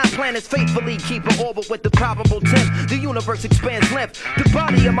 9 planets faithfully keep an orbit with the probable 10th. The universe expands length. The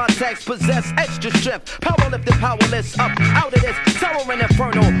body of my text possess extra strength. Powerlifting, powerless, up out of this towering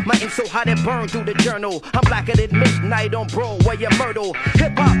inferno. My ink so hot it burned through the journal. I'm blacker than midnight on Broadway and Myrtle.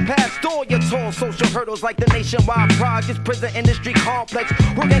 Hip hop past all your tall social hurdles like the nationwide projects, prison industry complex.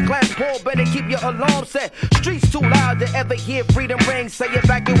 Working class poor, better keep your alarm set. Streets too loud to ever hear freedom ring. Say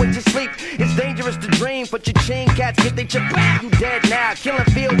evacuate your sleep. It's dangerous to dream, but your chain cats get they chip back. You dead now. Killing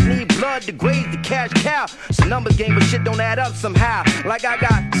fields need blood to graze the cash cow. It's a numbers game, but shit don't add up somehow. Like I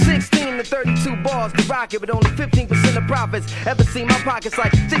got 16 to 32 bars to rock it, but only 15% of profits. Ever seen my pockets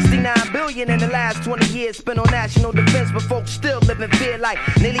like 69 billion in the last 20 years spent on national defense, but folks still live in fear like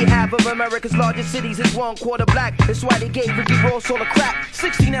nearly half of America's largest cities is 1/4 black. That's why they gave Ricky Ross all the crack.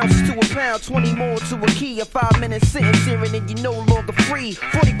 16 ounces to a pound, 20 more to a key. A 5-minute sentence hearing and you're no longer free.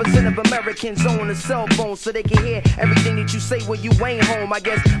 40% of Americans own a cell phone so they can hear everything that you say when you ain't home. I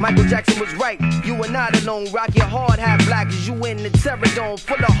guess Michael Jackson was right. You are not alone. Rock your hard hat black as you in the terror dome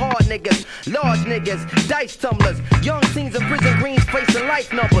full of hard niggas, large niggas, dice tumblers, young teens in prison greens facing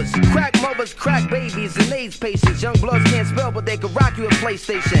life numbers, crack mothers, crack babies, and AIDS patients. Young bloods can't spell, but they can rock you a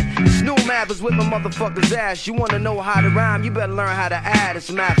PlayStation. It's new math is whipping motherfuckers' ass. You wanna know how to rhyme? You better learn how to add. It's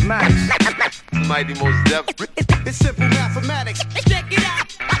mathematics. Mighty most depth. It's simple mathematics. Check it out.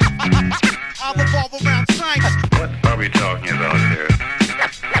 I'll revolve around science. What are we talking about here?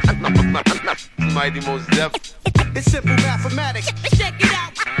 Mighty most depth. It's simple mathematics. Check it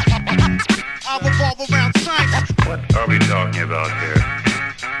out. I'll revolve around science. What are we talking about here?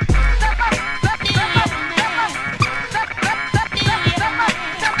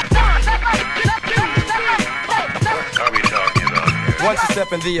 Once you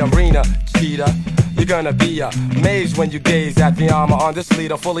step in the arena, cheetah, you're gonna be amazed when you gaze at the armor on this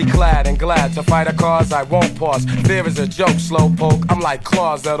leader, fully clad and glad to fight a cause I won't pause. Fear is a joke, slow poke, I'm like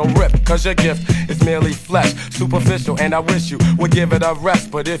claws that'll rip, cause your gift is merely flesh, superficial, and I wish you would give it a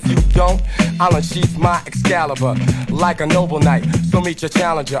rest. But if you don't, I'll unsheath my Excalibur like a noble knight. So meet your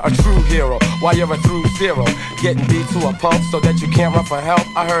challenger, a true hero, while you're a through zero, getting beat to a pulp so that you can't run for help.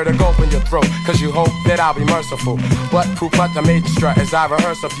 I heard a gulp in your throat, cause you hope that I'll be merciful. But poop out the maiden strut as I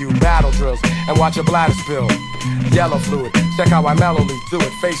rehearse a few battle drills and watch your bladder spill yellow fluid. Check how I mellowly do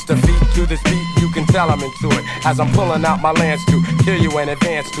it. Face to feet to this beat, you can tell I'm into it. As I'm pulling out my lance to kill you in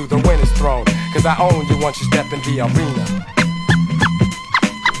advance to the winner's throne. Cause I own you once you step in the arena.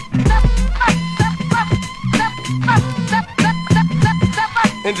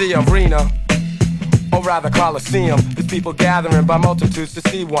 In the arena, or rather Coliseum, there's people gathering by multitudes to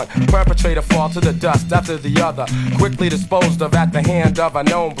see one perpetrator fall to the dust after the other, quickly disposed of at the hand of a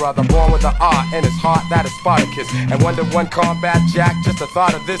known brother, born with an art in his heart that is Spartacus. And wonder one combat jack, just the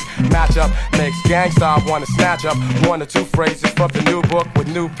thought of this matchup makes gangsta wanna snatch up 1 or 2 phrases from the new book with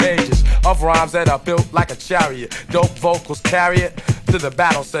new pages of rhymes that are built like a chariot. Dope vocals carry it to the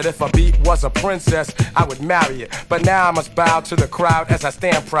battle, said if a beat was a princess, I would marry it. But now I must bow to the crowd as I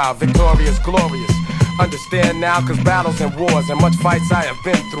stand proud, victorious, glorious. Understand now, cause battles and wars and much fights I have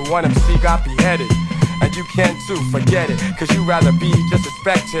been through, one MC got beheaded. And you can too, forget it, cause you rather be just a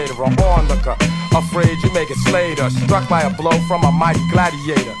spectator or onlooker. Afraid you may get slayed or struck by a blow from a mighty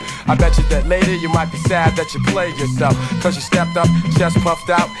gladiator. I bet you that later you might be sad that you played yourself, cause you stepped up, chest puffed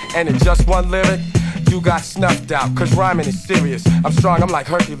out, and in just one lyric you got snuffed out, cause rhyming is serious. I'm strong, I'm like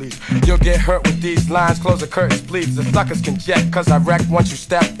Hercules. You'll get hurt with these lines, close the curtains please. The suckers can jet, cause I wreck once you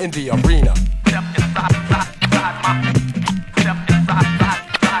step in the arena. Step inside my step inside my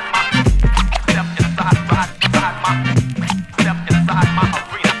step inside my step inside my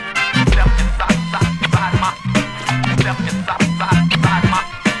arena. Step inside my step inside my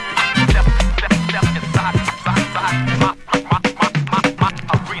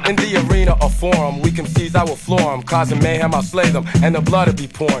in the arena or forum, we can seize, I will floor them. Causing mayhem, I'll slay them, and the blood will be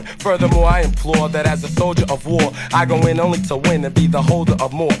pouring. Furthermore, I implore that as a soldier of war, I go in only to win and be the holder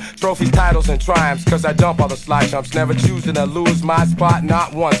of more trophies, titles, and triumphs. Cause I dump all the slide jumps, never choosing to lose my spot,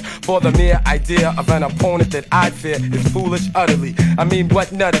 not once. For the mere idea of an opponent that I fear is foolish utterly. I mean,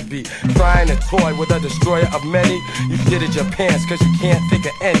 what nut'd be? Trying to toy with a destroyer of many? You shitted your pants cause you can't think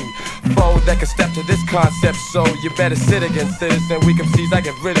of any foe that can step to this concept. So you better sit against citizen. We can seize, I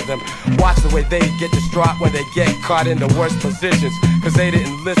get rid of them. Watch the way they get distraught when they get caught in the worst positions, cause they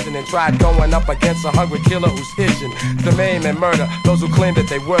didn't listen and tried going up against a hungry killer who's itching to maim and murder those who claim that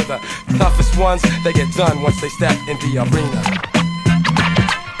they were the toughest ones. They get done once they step in the arena.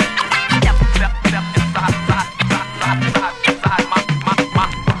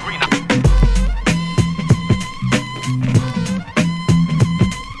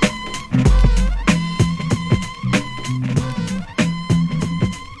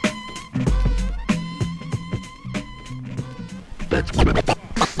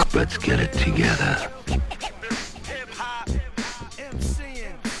 Let's get it together.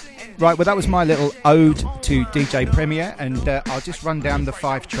 Right, well, that was my little ode to DJ Premier, and I'll just run down the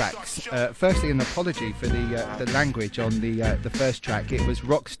 5 tracks. Firstly, an apology for the language on the first track. It was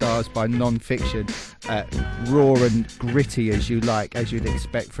Rock Stars by Non-Fiction, raw and gritty as you like, as you'd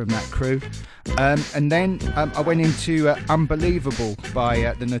expect from that crew. And then I went into Unbelievable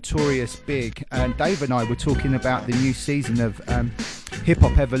by the Notorious Big, and Dave and I were talking about the new season of Hip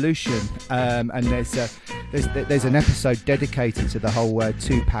Hop Evolution, and there's an episode dedicated to the whole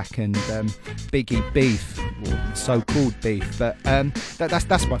Tupac and Biggie beef, or so-called beef. But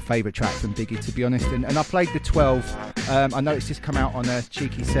that's my favourite track from Biggie, to be honest. And I played the 12. I know it's just come out on a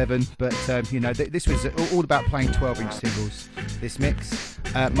cheeky 7, but this was all about playing 12-inch singles. This mix,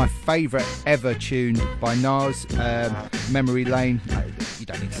 my favourite ever tune by Nas, Memory Lane. You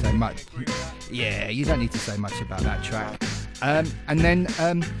don't need to say much. Yeah, you don't need to say much about that track. And then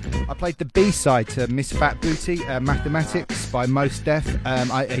I played the B-side to Miss Fat Booty, Mathematics by Mos Def.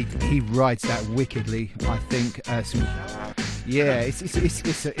 He rides that wickedly, I think.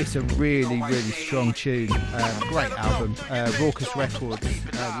 It's a really, really strong tune. Great album. Raucous Records,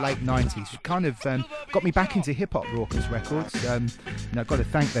 late 90s. Kind of got me back into hip-hop, Raucous Records. I've got to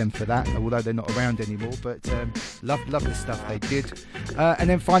thank them for that, although they're not around anymore. But love the stuff they did. And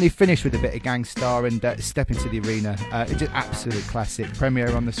then finally finished with a bit of Gangstar and Step Into the Arena. It's an absolute classic.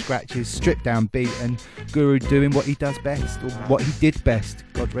 Premier on the scratches, stripped down beat, and Guru doing what he does best, or what he did best.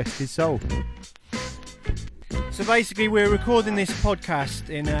 God rest his soul. So basically, we're recording this podcast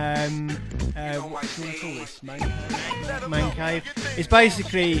in what do you want to call this? Man cave. It's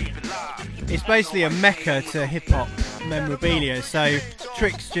basically a mecca to hip hop memorabilia. So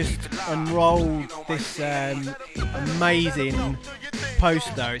Trix just unrolled this amazing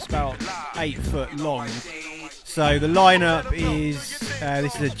poster. It's about 8 foot long. So the lineup is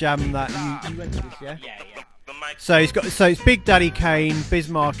this is a jam that you went to this, yeah? Yeah. So it's Big Daddy Kane, Biz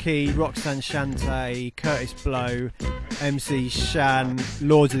Markie, Roxanne Shante, Curtis Blow, MC Shan,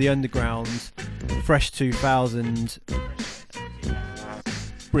 Lords of the Underground, Fresh 2000,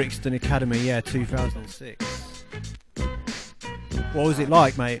 Brixton Academy, 2006. What was it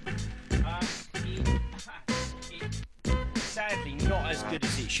like, mate? Sadly, not as good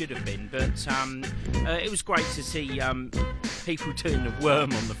as it should have been, but it was great to see people doing the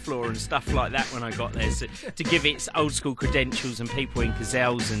worm on the floor and stuff like that when I got there, so, to give its old school credentials, and people in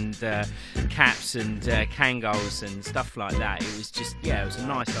gazelles and caps and Kangols and stuff like that. It was just, it was a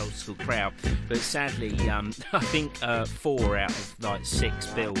nice old school crowd, but sadly I think 4 out of like 6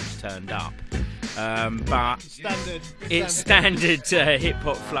 bills turned up. But it's standard hip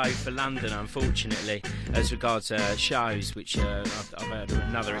hop flow for London, unfortunately, as regards shows, which I've had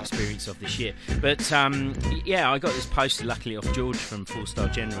another experience of this year. But I got this poster luckily off George from 4-Star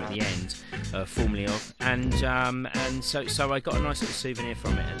General at the end, formerly of, and so I got a nice little souvenir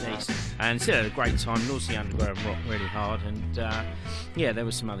from it at least, and still had a great time. Lords of the Underground rocked really hard, and there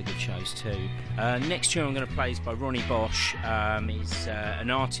were some other good shows too. Next tune I'm going to play is by Ronnie Bosch. He's an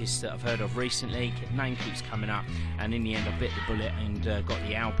artist that I've heard of recently. Name keeps coming up, and in the end I bit the bullet and got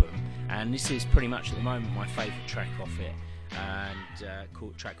the album, and this is pretty much at the moment my favourite track off it, and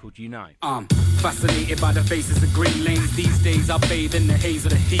track called You Know. Fascinated by the faces of green lanes. These days I bathe in the haze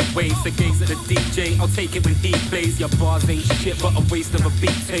of the heat waves. The gaze of the DJ, I'll take it when he plays. Your bars ain't shit but a waste of a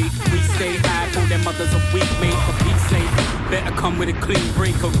beat tape. We stay high for them mothers a week made for peace sake. Better come with a clean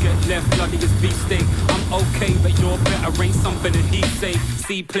break or get left bloody as beefsteak. I'm okay, but you're better ain't something that he say.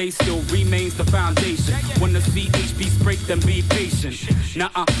 C-play still remains the foundation. When the CHPs break, then be patient.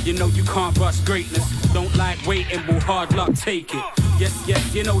 Nuh-uh, you know you can't rush greatness. Don't like waiting, will hard luck take it. Yes,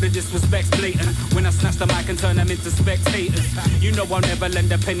 you know the disrespect's blatant. When I snatch the mic and turn them into spectators. You know I'll never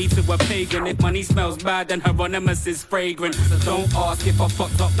lend a penny to a pagan. If money smells bad, then Hieronymus is fragrant. So don't ask if I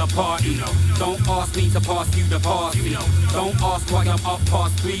fucked up the party. Don't ask me to pass you the party. Don't ask why I'm up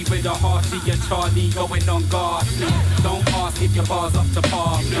past 3 with a hearty and Charlie going on guard. Don't ask if your bar's up to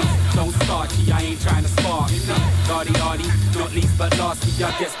par. Don't start, I ain't trying to spark. Dardy, not least but lastly,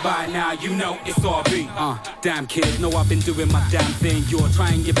 I guess by now you know it's RB. Damn kid, know I've been doing my damn thing. You're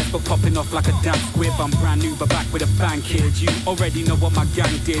trying your best but popping off like a damn squib. I'm brand new but back with a bang, kid. You already know what my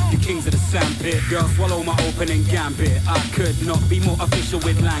gang did. The kings of the sandpit. Girl, swallow my opening gambit. I could not be more official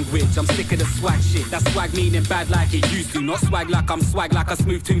with language. I'm sick of the swag shit. That swag meaning bad like it used to. Not swag like I'm swag like a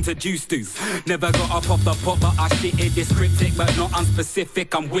smooth tune to juice to. Never got up off the pot but I shitted. It's cryptic but not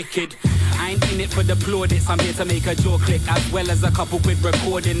unspecific. I'm wicked. I I ain't in it for the plaudits, I'm here to make a jaw click, as well as a couple quid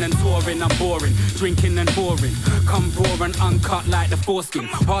recording and touring. I'm boring, drinking and boring. Come raw and uncut like the foreskin.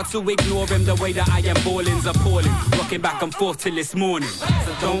 Hard to ignore him, the way that I am balling's appalling. Rocking back and forth till it's morning.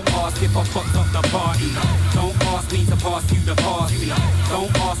 So don't ask if I fucked up the party. Don't ask me to pass you the party.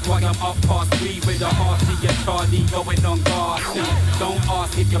 Don't ask why I'm up past 3 with a hearty and Charlie going on guard. Don't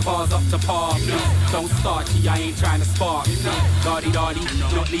ask if your bar's up to par. Don't start, I ain't trying to spark. Dardy,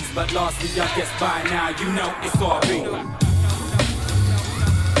 not least but lastly, I guess by now you know it's all real.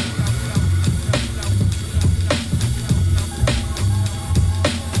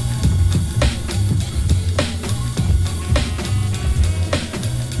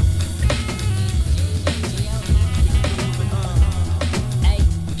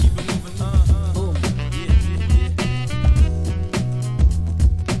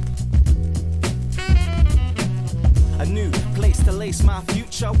 My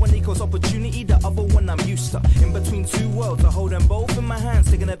future, one equals opportunity, the other one I'm used to. In between two worlds, I hold them both in my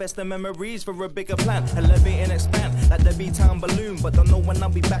hands, taking the best of memories for a bigger plan. Elevate and expand like the B-Town balloon, but don't know when I'll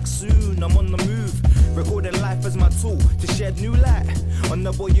be back soon. I'm on the move, recording life as my tool to shed new light on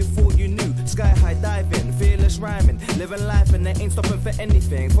the boy you thought you knew. Sky high diving, fearless rhyming, living life and I ain't stopping for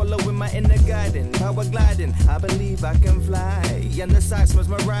anything. Following my inner guiding, power gliding. I believe I can fly, and the sights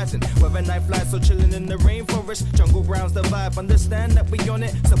mesmerizing. Whether night flies, so chilling in the rainforest, jungle grounds the vibe. Understand that we on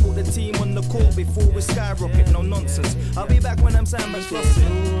it. Support the team on the court before we skyrocket. No nonsense. I'll be back when I'm Sandbags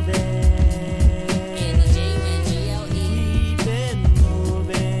flossing.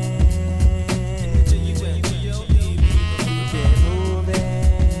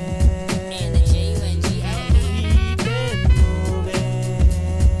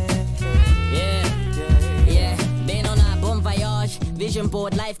 Vision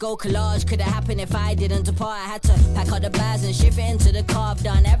board, life go collage. Could have happened if I didn't depart. I had to pack out the bags and shift it into the car. I've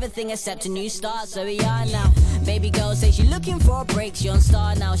done everything except a new start, so we are now. Baby girl says she looking for a break. She on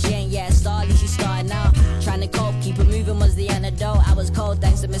star now, she ain't yet started, she started now. Trying to cope, keep it moving was the antidote. I was cold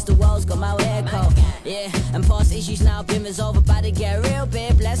thanks to Mr. Wells, got my hair cold. Yeah, and past issues now, been resolved. About to get a real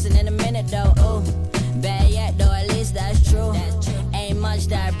big blessing in a minute though. Oh, bad yet though, at least that's true. Ain't much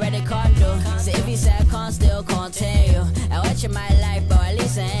that brother can't do. So if you say I can't, still can't tell you. I watch in my life, bro, at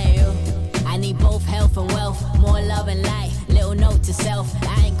least I ain't you. I need both health and wealth, more love and light. Little note to self,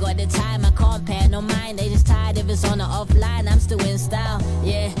 I ain't got the time, I can't pay no mind. They just tired if it's on or offline, I'm still in style.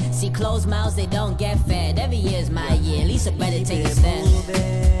 Yeah, see closed mouths, they don't get fed. Every year's my year, at least I better take a stand.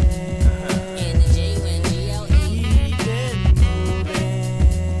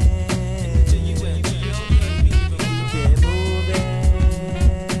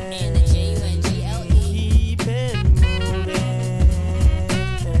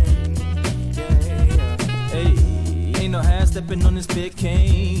 Stepping on this big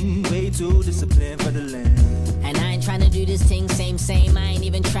cane, way too disciplined for the land. And I ain't tryna do this thing same. I ain't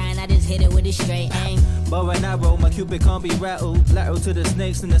even trying, I just hit it with a straight aim. But when I roll, my cupid can't be rattled. Lateral to the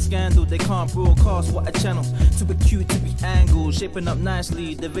snakes in the scandal. They can't broadcast what I channel. Too cute to be angled, shaping up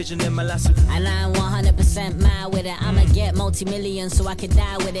nicely. The vision in my lasso. And I'm 100% mad with it. I'ma get multi-millions so I can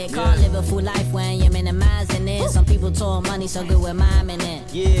die with it. Can't live a full life when you're minimizing it. Some people talk money so good with miming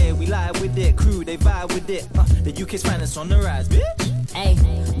it. Yeah, we lie with it, crew, they vibe with it. The UK's finest on the rise, bitch. Hey,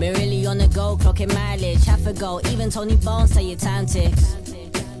 been really on the go, clocking mileage. Half a go, even Tony Bones say your time ticks.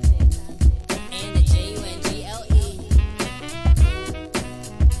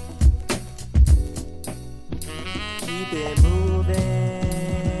 Keep it moving.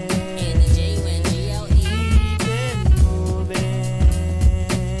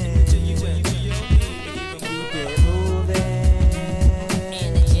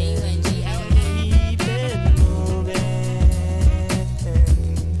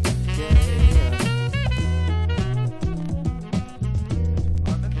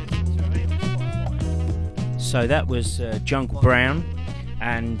 So that was Jungle Brown,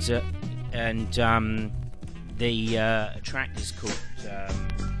 and the track is called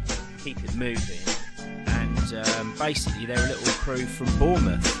Keep It Moving, and basically they're a little crew from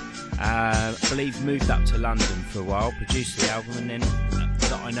Bournemouth. I believe moved up to London for a while, produced the album, and then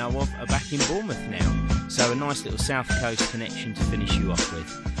that I know of are back in Bournemouth now. So a nice little South Coast connection to finish you off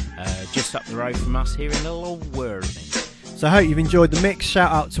with, just up the road from us here in Little Worthing. So I hope you've enjoyed the mix.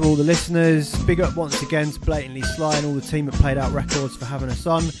 Shout out to all the listeners. Big up once again to Blatantly Sly and all the team at Played Out Records for having us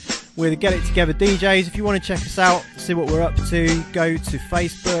on. We're the Get It Together DJs. If you want to check us out, see what we're up to, go to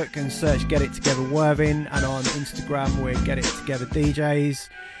Facebook and search Get It Together Worthing, and on Instagram we're Get It Together DJs.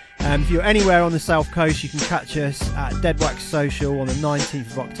 If you're anywhere on the South Coast, you can catch us at Dead Wax Social on the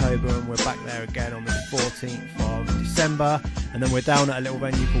 19th of October, and we're back there again on the 14th of December. And then we're down at a little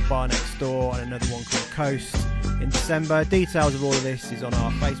venue called Bar Next Door and another one called Coast in December. Details of all of this is on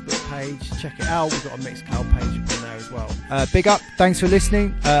our Facebook page. Check it out. We've got a Mixcloud page on there as well. Big up. Thanks for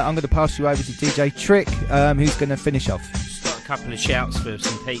listening. I'm going to pass you over to DJ Trick, who's going to finish off. Just got a couple of shouts for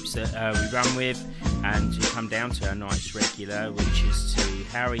some peeps that we run with and who come down to our nights regular, which is to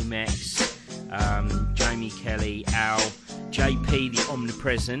Harry Mex, Jamie Kelly, Al, JP the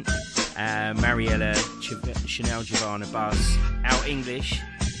Omnipresent, Mariella, Chanel Giovanna Buzz, Al English,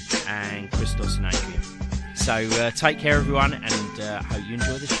 and Christos and Adrian. So take care everyone, and hope you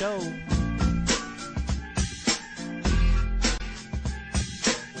enjoy the show.